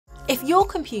If your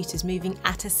computer's moving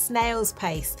at a snail's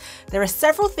pace, there are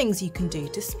several things you can do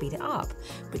to speed it up.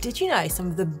 But did you know some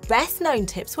of the best known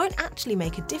tips won't actually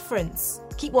make a difference?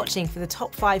 Keep watching for the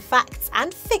top 5 facts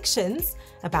and fictions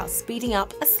about speeding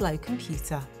up a slow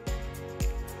computer.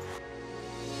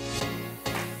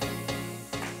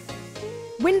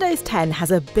 Windows 10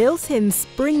 has a built-in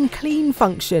spring clean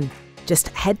function. Just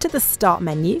head to the Start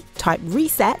menu, type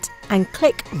Reset and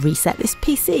click Reset this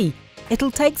PC. It'll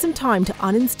take some time to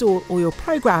uninstall all your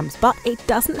programs, but it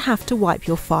doesn't have to wipe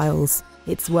your files.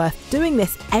 It's worth doing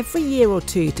this every year or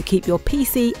two to keep your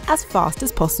PC as fast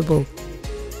as possible.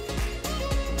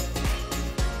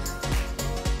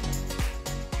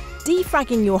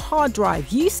 Defragging your hard drive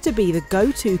used to be the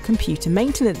go-to computer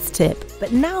maintenance tip,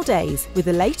 but nowadays, with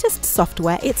the latest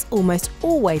software, it's almost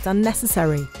always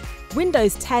unnecessary.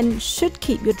 Windows 10 should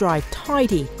keep your drive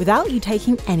tidy without you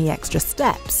taking any extra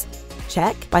steps.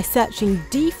 Check by searching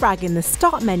Defrag in the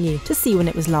Start menu to see when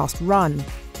it was last run.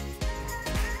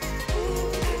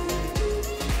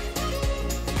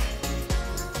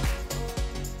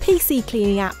 PC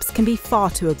cleaning apps can be far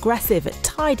too aggressive at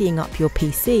tidying up your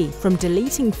PC, from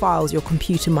deleting files your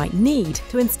computer might need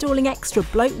to installing extra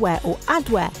bloatware or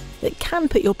adware that can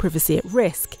put your privacy at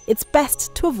risk. It's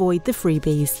best to avoid the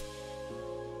freebies.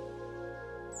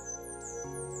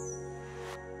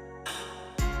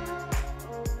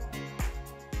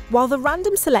 While the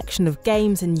random selection of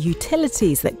games and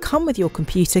utilities that come with your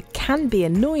computer can be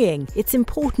annoying, it's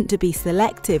important to be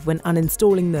selective when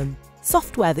uninstalling them.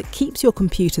 Software that keeps your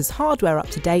computer's hardware up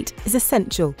to date is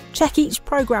essential. Check each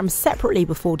program separately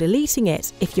before deleting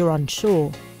it if you're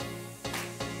unsure.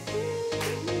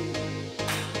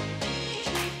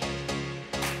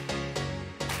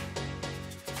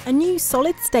 A new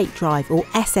solid-state drive, or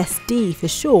SSD for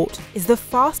short, is the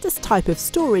fastest type of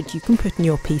storage you can put in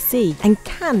your PC and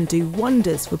can do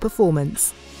wonders for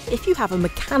performance. If you have a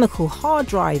mechanical hard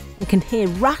drive and can hear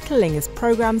rattling as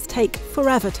programs take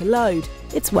forever to load,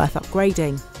 it's worth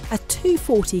upgrading. A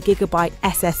 240GB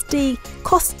SSD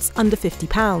costs under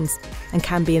 £50 and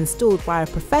can be installed by a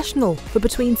professional for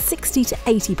between £60 to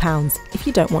 £80 if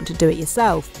you don't want to do it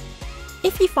yourself.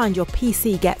 If you find your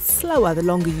PC gets slower the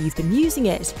longer you've been using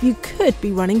it, you could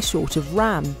be running short of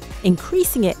RAM.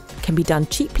 Increasing it can be done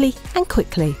cheaply and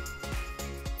quickly.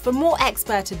 For more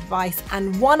expert advice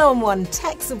and one-on-one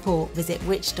tech support, visit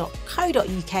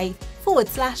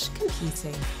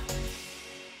which.co.uk/computing.